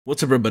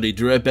What's up everybody,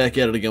 Drew right back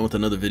at it again with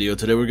another video.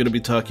 Today we're going to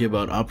be talking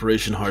about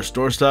Operation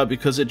Doorstop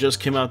because it just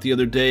came out the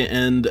other day,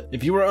 and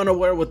if you were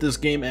unaware what this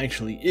game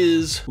actually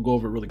is, we'll go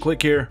over it really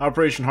quick here.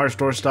 Operation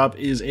Doorstop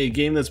is a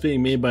game that's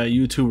being made by a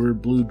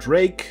YouTuber, Blue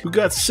Drake, who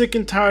got sick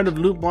and tired of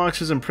loot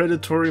boxes and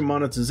predatory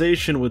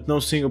monetization with no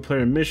single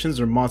player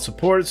missions or mod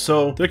support,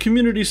 so their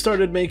community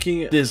started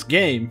making this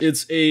game.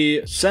 It's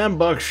a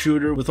sandbox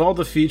shooter with all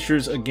the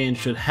features a game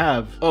should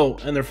have. Oh,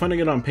 and they're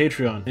funding it on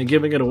Patreon and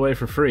giving it away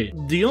for free.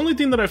 The only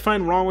thing that I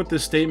find wrong with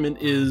this statement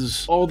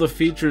is all the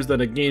features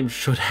that a game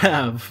should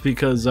have,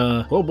 because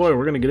oh boy,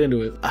 we're gonna get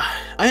into it.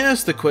 I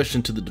asked the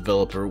question to the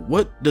developer,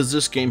 what does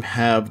this game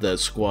have that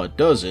Squad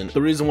doesn't?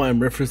 The reason why I'm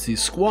referencing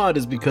Squad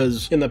is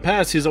because in the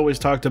past he's always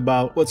talked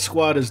about what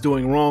Squad is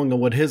doing wrong and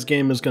what his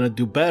game is gonna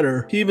do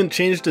better. He even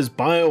changed his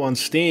bio on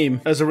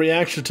Steam as a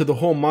reaction to the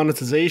whole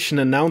monetization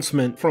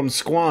announcement from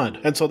Squad,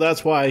 and so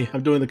that's why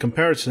I'm doing the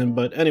comparison.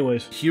 But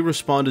anyways, he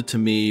responded to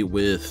me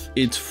with,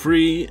 it's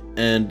free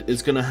and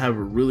it's gonna have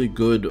a really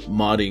good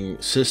modding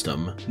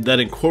system that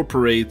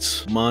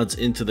incorporates mods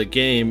into the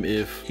game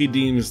if he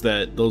deems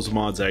that those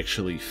mods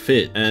actually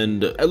fit.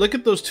 And I look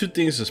at those two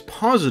things as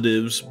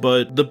positives,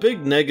 but the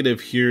big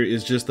negative here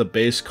is just the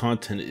base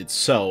content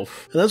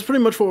itself. And that's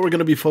pretty much what we're going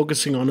to be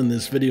focusing on in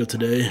this video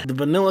today, the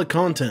vanilla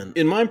content.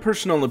 In my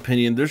personal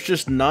opinion, there's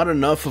just not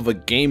enough of a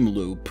game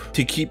loop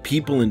to keep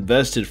people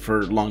invested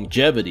for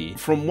longevity.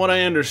 From what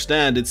I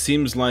understand, it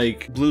seems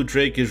like Blue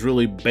Drake is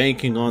really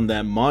banking on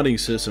that modding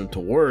system to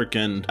work,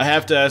 and I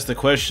have to ask the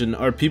question,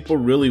 are people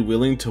really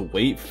willing to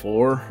wait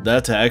for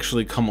that to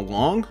actually come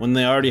along when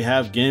they already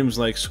have games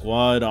like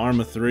Squad,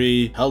 Arma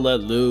 3, Hell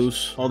Let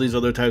Loose, all these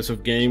other types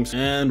of games?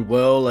 And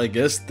well, I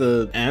guess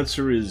the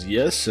answer is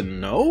yes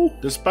and no.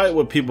 Despite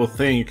what people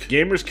think,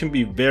 gamers can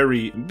be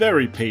very,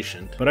 very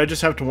patient, but I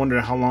just have to wonder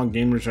how long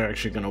gamers are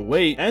actually gonna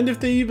wait, and if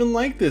they even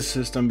like this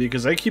system,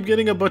 because I keep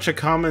getting a bunch of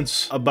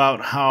comments about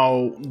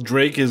how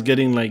Drake is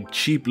getting like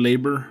cheap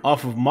labor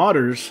off of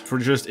modders for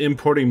just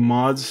importing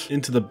mods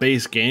into the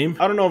base game.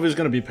 I don't know if he's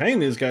gonna be paying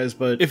these guys,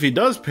 but if he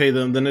does pay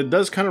them, then it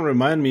does kind of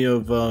remind me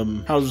of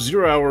how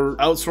 0 Hour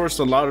outsourced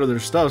a lot of their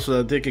stuff so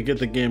that they could get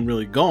the game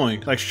really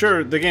going. Like,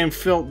 sure, the game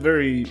felt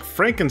very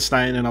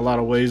Frankenstein in a lot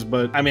of ways,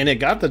 but I mean, it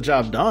got the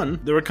job done.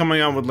 They were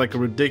coming out with like a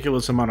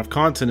ridiculous amount of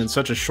content in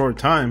such a short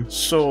time,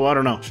 so I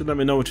don't know. Should let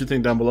me know what you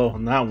think down below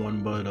on that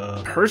one.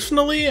 But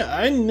personally,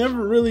 I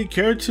never really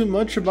cared too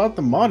much about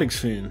the modding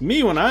scene.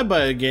 Me, when I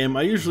buy a game,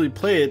 I usually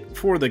play it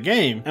for the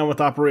game, and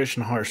with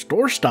Operation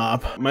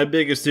Doorstop, my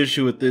biggest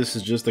issue with this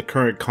is just the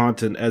current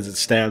content as it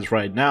stands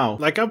right now.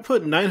 Like, I've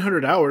put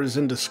 900 hours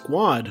into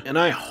Squad and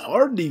I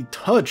hardly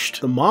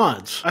touched the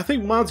mods. I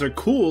think mods are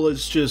cool,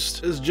 it's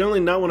generally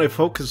not what I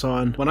focus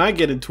on when I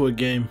get into a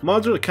game.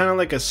 Mods are kind of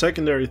like a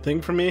secondary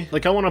thing for me.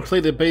 Like, I want to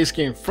play the base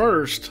game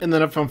first, and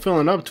then if I'm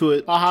feeling up to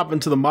it, I'll hop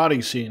into the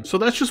modding scene. So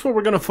that's just what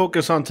we're going to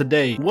focus on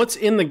today. What's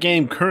in the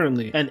game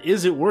currently, and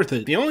is it worth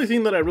it? The only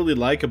thing that I really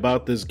like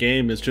about this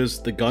game is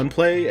just the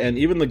gunplay, and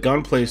even the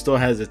gunplay still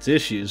has its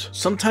issues.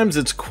 Sometimes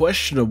it's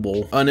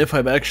questionable on if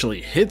I've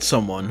actually hit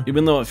someone,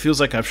 even though it feels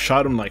like I've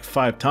shot him like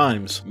 5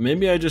 times.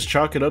 Maybe I just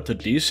chalk it up to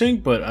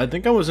desync, but I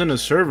think I was in a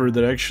server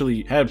that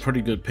actually had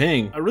pretty good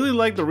ping. I really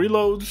like the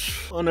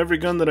reloads on every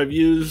gun that I've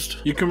used.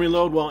 You can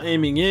reload while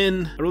aiming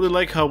in. I really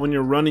like how when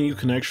you're running you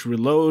can actually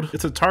reload.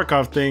 It's a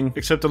Tarkov thing,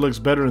 except it looks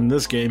better in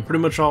this game.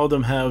 Pretty much all of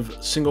them have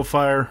single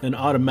fire and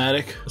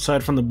automatic,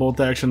 aside from the bolt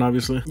action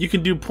obviously. You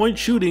can do point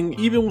shooting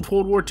even with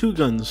World War II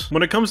guns.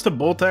 When it comes to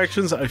bolt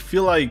actions, I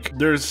feel like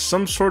there's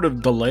some sort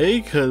of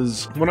delay,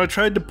 because when I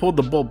tried to pull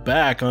the bolt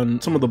back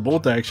on some of the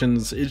bolt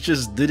actions, it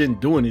just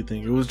didn't do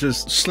anything. It was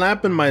just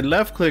slapping my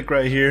left click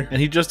right here,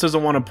 and he just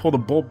doesn't want to pull the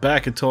bolt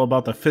back until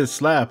about the 5th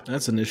slap.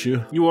 That's an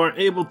issue. You are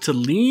able to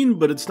lean,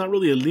 but it's not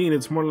really a lean,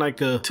 it's more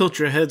like a tilt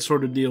your head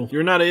sort of deal.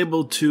 You're not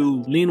able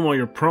to lean while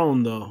you're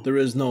prone though. There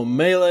is no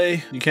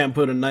melee, you can't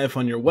put a knife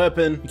on your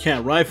weapon, you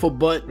can't rifle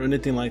butt or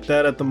anything like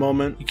that at the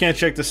moment. You can't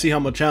check to see how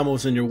much ammo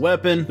is in your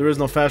weapon. There is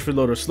no fast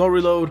reload or slow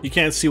reload. You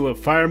can't see what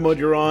fire mode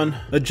you're on.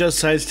 Adjust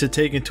sights to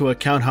take into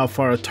account how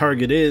far a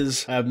target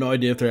is. I have no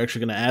idea if they're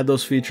actually going to add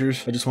those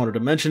features. I just wanted to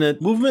mention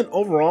it. Movement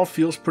overall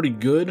feels pretty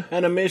good.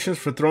 Animations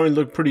for throwing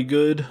look pretty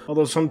good,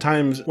 although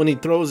sometimes when he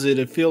throws it,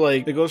 it feels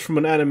like it goes from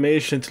an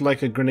animation to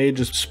like a grenade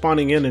just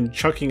spawning in and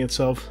chucking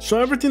itself. So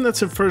everything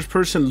that's in first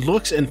person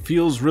looks and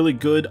feels really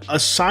good,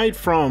 aside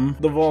from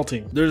the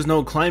vaulting. There's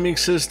no climbing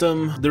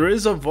system. There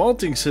is a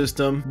vaulting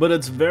system, but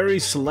it's very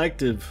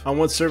selective on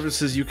what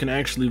surfaces you can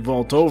actually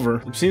vault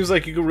over. It seems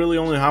like you can really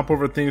only hop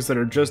over things that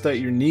are just at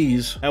your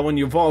knees, and when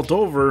you vault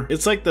over,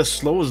 it's like the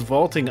slowest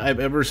vaulting I've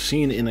ever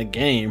seen in a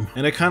game,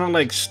 and it kind of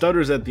like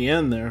stutters at the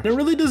end there. It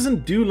really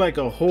doesn't do like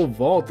a whole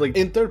vault. Like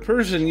in third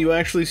person, you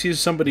actually see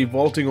somebody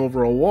vaulting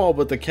over a wall,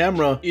 but the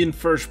camera in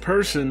first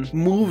person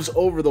moves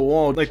over the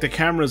wall like the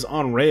camera's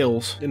on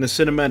rails in a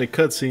cinematic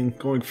cutscene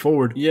going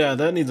forward. Yeah,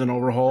 that needs an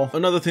overhaul.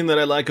 Another thing that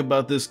I like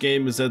about this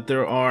game is that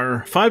there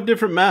are 5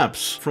 different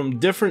maps from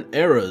different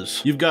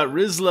eras. You've got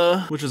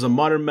Rizla, which is a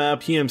modern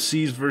map,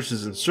 PMCs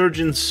versus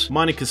insurgents,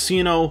 Monte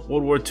Casino,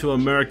 World War II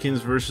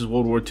Americans versus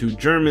World War II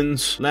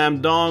Germans,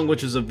 Lam Dong, Dong,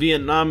 which is a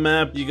Vietnam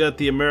map. You got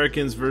the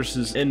Americans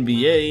versus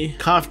NBA.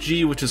 Kaf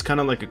G, which is kind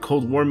of like a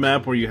Cold War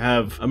map where you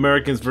have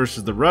Americans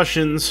versus the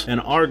Russians.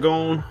 And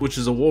Argonne, which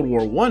is a World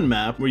War I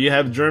map where you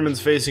have Germans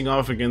facing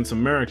off against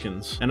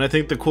Americans. And I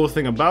think the cool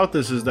thing about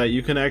this is that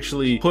you can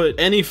actually put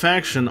any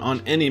faction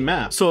on any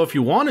map. So if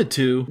you wanted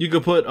to, you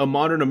could put a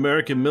modern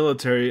American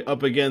military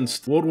up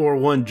against World War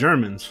I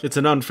Germans. It's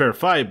an unfair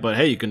fight, but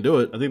hey, you can do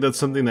it. I think that's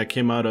something that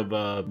came out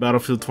of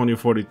Battlefield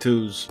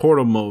 2042's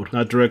Portal mode.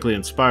 Not directly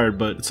inspired,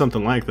 but it's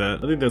something like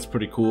that. I think that's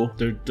pretty cool.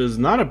 There does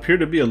not appear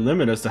to be a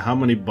limit as to how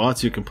many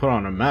bots you can put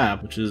on a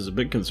map, which is a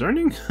bit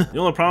concerning. The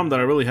only problem that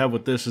I really have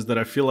with this is that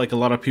I feel like a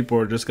lot of people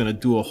are just going to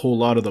do a whole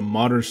lot of the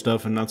modern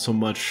stuff and not so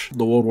much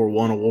the World War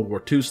I or World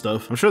War II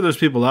stuff. I'm sure there's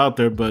people out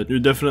there, but you're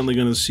definitely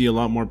going to see a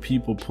lot more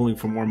people pulling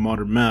for more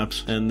modern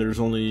maps, and there's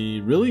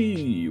only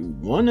really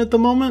one at the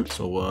moment.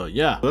 So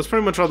yeah, that's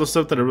pretty much all the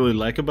stuff that I really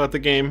like about the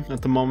game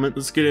at the moment.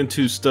 Let's get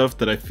into stuff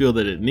that I feel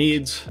that it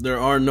needs. There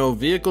are no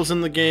vehicles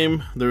in the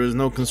game. There is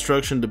no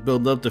construction to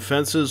build up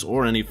defenses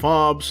or any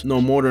fobs.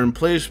 No mortar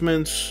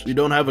emplacements. You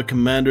don't have a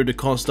commander to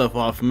call stuff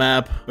off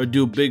map or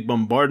do big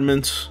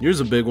bombardments. Here's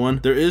a big one.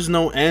 There is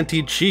no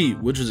anti-cheat,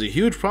 which is a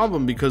huge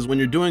problem because when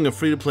you're doing a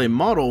free-to-play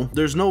model,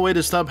 there's no way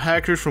to stop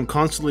hackers from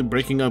constantly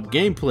breaking up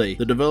gameplay.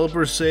 The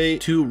developers say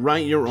to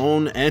write your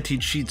own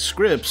anti-cheat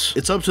scripts.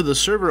 It's up to the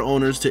server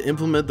owners to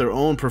implement their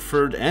own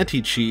preferred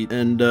anti-cheat,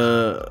 and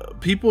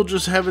people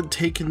just haven't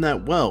taken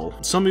that well.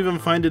 Some even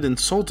find it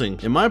insulting.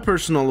 In my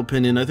personal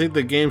opinion, I think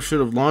the game should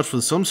have launched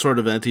with some sort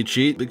of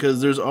anti-cheat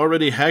because there's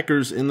already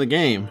hackers in the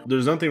game.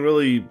 There's nothing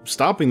really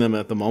stopping them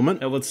at the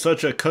moment, and with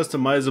such a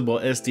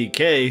customizable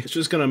SDK, it's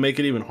just gonna make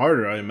it even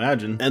harder, I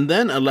imagine, and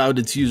then allowed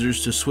its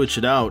users to switch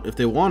it out if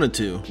they wanted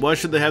to. Why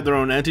should they have their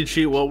own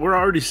anti-cheat? Well, we're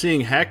already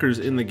seeing hackers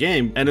in the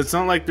game, and it's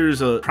not like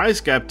there's a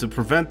price gap to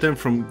prevent them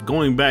from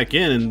going back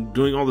in and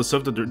doing all the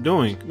stuff that they're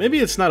doing. Maybe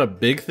it's not a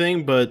big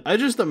thing, but I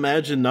just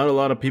imagine not a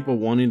lot of people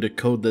wanting to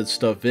code that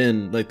stuff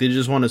in. Like, they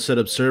just want to set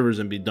up servers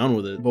and be done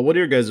with it. But what are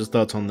your guys'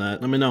 thoughts on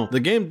that? Let me know. The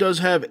game does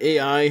have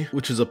AI,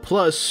 which is a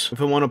plus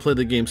if I want to play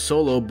the game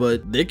solo,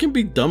 but they can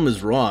be dumb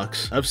as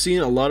rocks. I've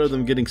seen a lot of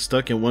them getting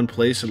stuck in one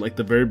place at like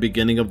the very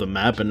beginning of the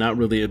map and not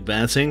really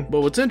advancing.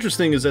 But what's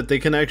interesting is that they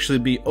can actually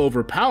be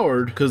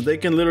overpowered because they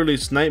can literally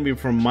snipe me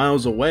from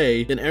miles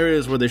away in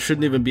areas where they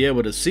shouldn't even be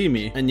able to see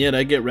me, and yet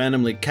I get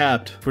randomly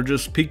capped for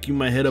just peeking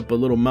my head up a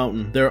little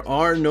mountain. There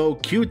are no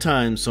queue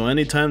times, so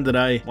anytime that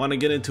I want to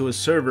get into a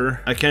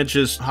server, I can't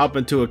just hop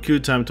into a queue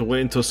time to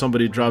wait until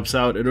somebody drops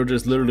out. It'll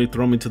just literally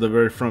throw me to the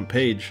very front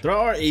page. There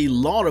are a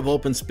lot of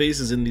open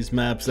spaces in these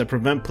maps that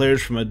prevent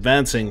players from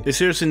advancing. They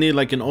seriously need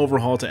like an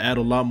overhaul to add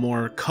a lot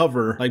more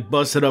cover, like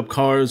busted up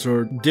cars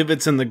or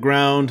divots in the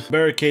ground,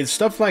 barricades,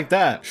 stuff like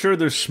that. Sure,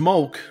 there's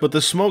smoke, but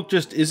the smoke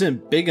just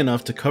isn't big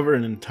enough to cover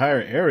an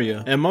entire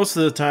area, and most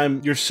of the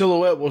time your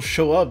silhouette will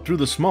show up through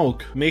the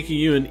smoke, making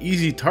you an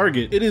easy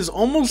target. It is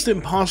almost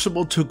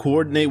impossible to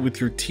coordinate with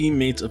your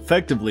teammates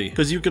effectively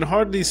because you can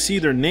hardly see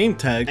their name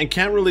tag and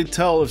can't really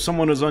tell if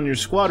someone is on your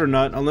squad or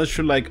not unless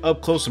you're like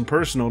up close and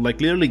personal,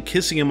 like literally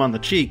kissing him on the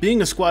cheek.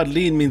 Being a squad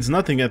lead means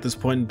nothing at this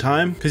point in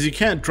time because you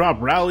can't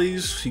drop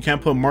rallies, you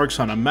can't put marks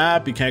on a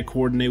map, you can't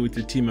coordinate with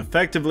your team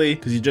effectively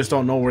because you just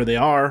don't know where they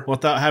are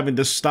without having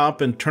to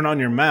stop and turn on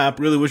your map.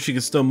 Really wish you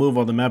could still move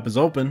while the map is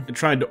open and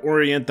trying to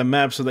orient the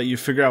map so that you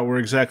figure out where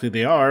exactly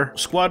they are.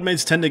 Squad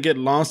mates tend to get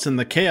lost in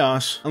the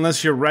chaos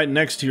unless you're right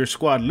next to your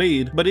squad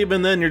lead, but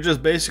even then you're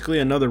just basically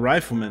another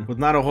rifleman with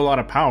not a whole lot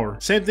of power.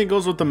 Same thing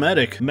goes with the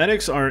medic.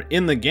 Medics are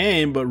in the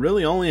game but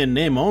really only in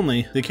name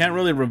only. They can't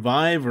really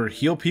revive or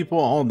heal people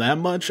all that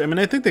much. I mean,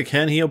 I think they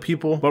can heal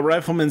people, but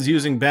riflemen's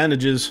using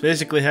bandages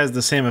basically has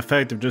the same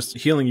effect of just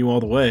healing you all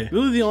the way.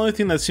 Really the only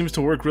thing that seems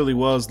to work really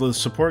well is the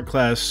support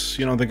class,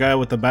 you know, the guy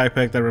with the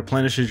backpack that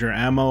replenishes your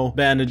ammo,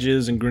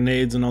 bandages and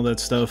grenades and all that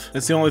stuff.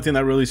 That's the only thing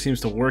that really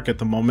seems to work at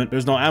the moment.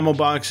 There's no ammo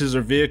boxes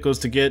or vehicles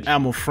to get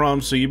ammo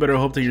from, so you better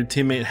hope that your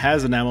teammate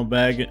has an ammo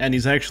bag and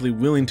he's actually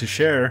willing to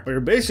share, or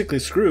you're basically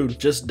screwed.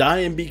 Just die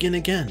and begin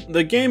again.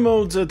 The game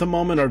modes at the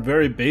moment are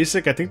very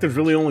basic. I think there's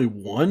really only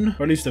one,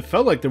 or at least it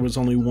felt like there was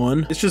only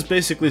one. It's just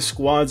basically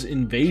squads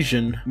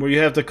invasion, where you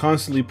have to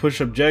constantly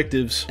push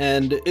objectives,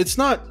 and it's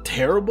not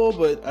terrible,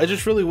 but I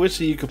just really wish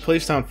that you could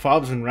place down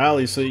fobs and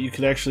rallies so that you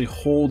could actually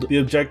hold the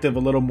objective a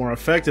little more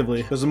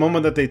effectively, because the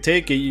moment that they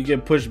take it, you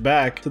get pushed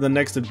back to the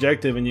next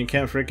objective and you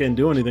can't freaking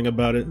do anything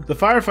about it. The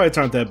firefights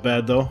aren't that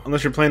bad though,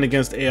 unless you're playing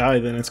against AI,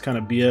 then it's kind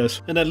of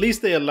BS. And at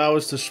least they allow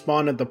us to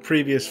spawn at the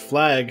previous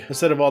flag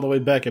instead of all the way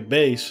back at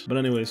base. But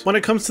anyways, when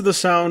it comes to the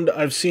sound,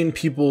 I've seen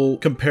people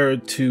compare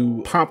it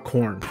to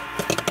popcorn.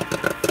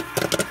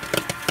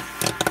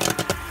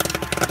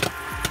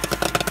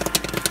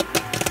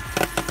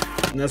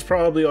 And that's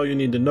probably all you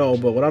need to know,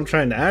 but what I'm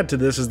trying to add to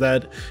this is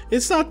that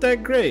it's not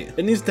that great.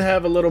 It needs to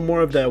have a little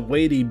more of that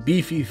weighty,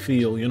 beefy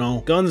feel, you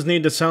know? Guns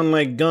need to sound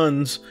like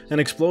guns, and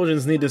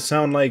explosions need to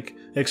sound like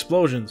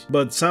explosions.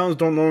 But sounds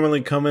don't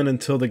normally come in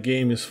until the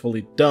game is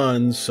fully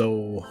done,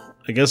 so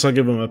I guess I'll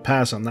give him a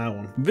pass on that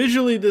one.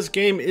 Visually, this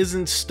game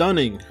isn't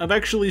stunning. I've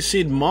actually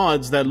seen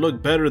mods that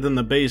look better than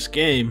the base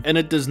game, and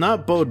it does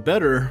not bode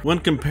better when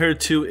compared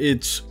to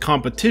its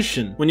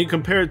competition. When you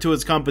compare it to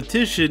its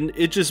competition,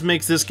 it just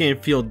makes this game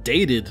feel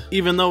dated,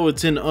 even though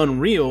it's in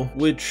Unreal,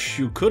 which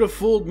you could have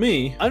fooled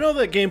me. I know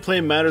that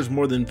gameplay matters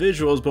more than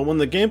visuals, but when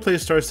the gameplay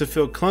starts to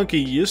feel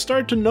clunky, you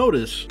start to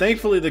notice.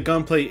 Thankfully, the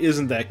gunplay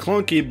isn't that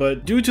clunky,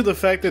 but due to the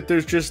fact that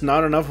there's just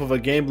not enough of a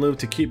game loop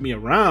to keep me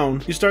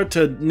around, you start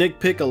to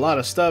nitpick a lot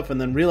of stuff and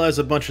then realize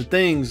a bunch of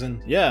things.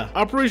 And yeah,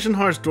 Operation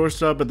Heart's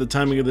Doorstop at the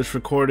timing of this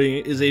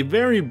recording is a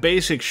very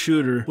basic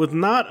shooter with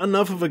not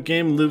enough of a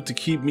game loop to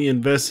keep me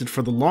invested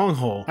for the long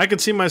haul. I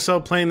could see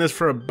myself playing this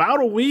for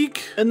about a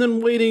week and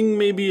then waiting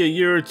maybe a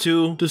year or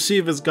two to see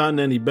if it's gotten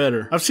any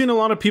better. I've seen a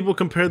lot of people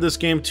compare this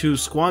game to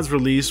Squad's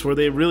release, where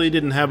they really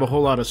didn't have a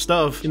whole lot of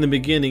stuff in the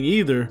beginning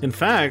either. In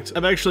fact,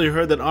 I've actually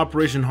heard that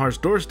Operation Heart's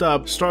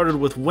Doorstop started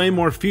with way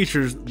more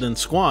features than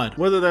Squad.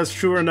 Whether that's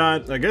true or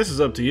not, I guess it's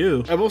up to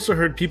you. I've also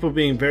heard people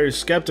being very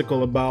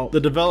skeptical about the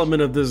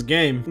development of this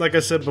game, like I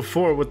said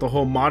before with the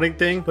whole modding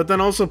thing, but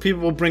then also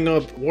people will bring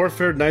up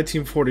Warfare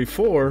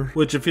 1944,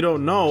 which, if you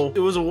don't know, it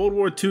was a World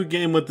War II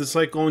game with this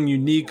like own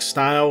unique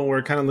style where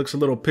it kind of looks a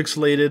little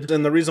pixelated,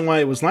 and the reason why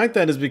it was like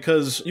that is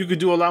because you could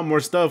do a lot more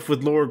stuff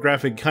with lower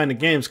graphic kind of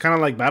games, kind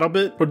of like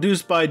BattleBit,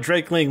 produced by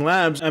Drakeling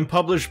Labs and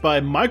published by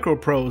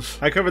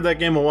Microprose. I covered that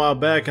game a while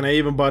back and I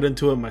even bought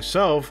into it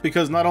myself,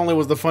 because not only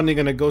was the funding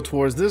going to go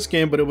towards this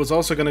game, but it was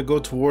also going to go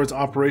towards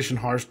Operation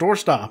Heart's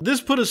Doorstop.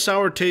 This put a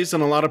sour taste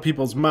in a lot of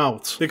people's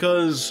mouths,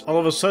 because all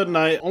of a sudden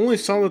I only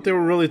saw that they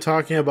were really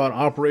talking about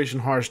Operation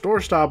Heart's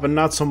Doorstop and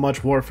not so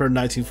much Warfare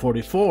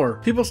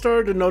 1944. People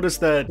started to notice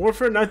that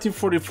Warfare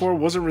 1944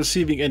 wasn't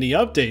receiving any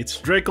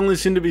updates. Drake only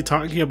seemed to be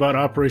talking about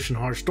Operation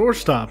Heart's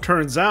Doorstop.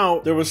 Turns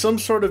out there was some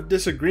sort of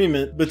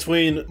disagreement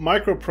between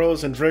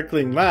Microprose and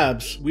Drakeling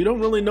Labs. We don't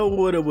really know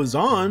what it was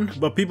on,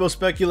 but people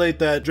speculate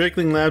that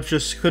Drakeling Labs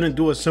just couldn't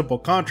do a simple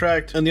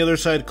contract, and the other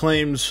side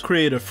claims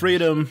creative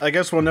freedom. I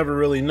guess we'll never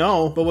really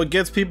know, but what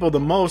gets people the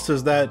most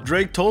is that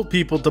Drake told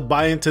people to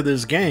buy into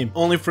this game,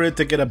 only for it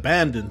to get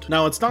abandoned.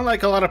 Now, it's not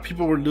like a lot of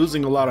people were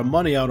losing a lot of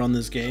money out on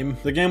this game.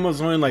 The game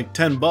was only like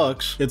 10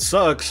 bucks. It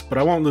sucks, but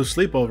I won't lose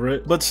sleep over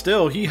it. But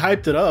still, he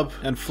hyped it up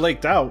and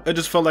flaked out. I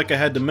just felt like I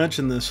had to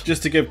mention this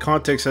just to give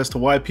context as to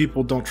why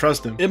people don't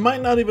trust him. It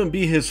might not even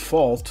be his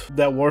fault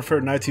that Warfare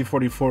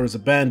 1944 is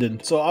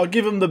abandoned, so I'll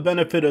give him the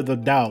benefit of the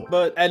doubt.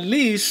 But at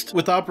least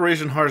with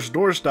Operation Heart's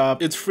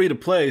Doorstop, it's free to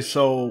play,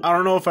 so I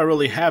don't know if I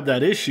really have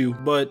that issue.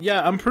 But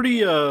yeah, I'm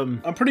pretty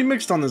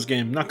mixed on this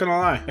game, not gonna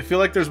lie. I feel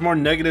like there's more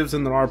negatives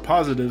than there are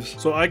positives,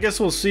 so I guess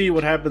we'll see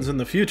what happens in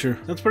the future.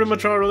 That's pretty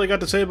much all I really got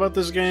to say about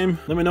this game.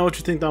 Let me know what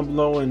you think down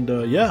below,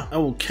 and yeah, I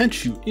will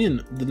catch you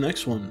in the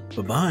next one.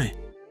 Bye-bye.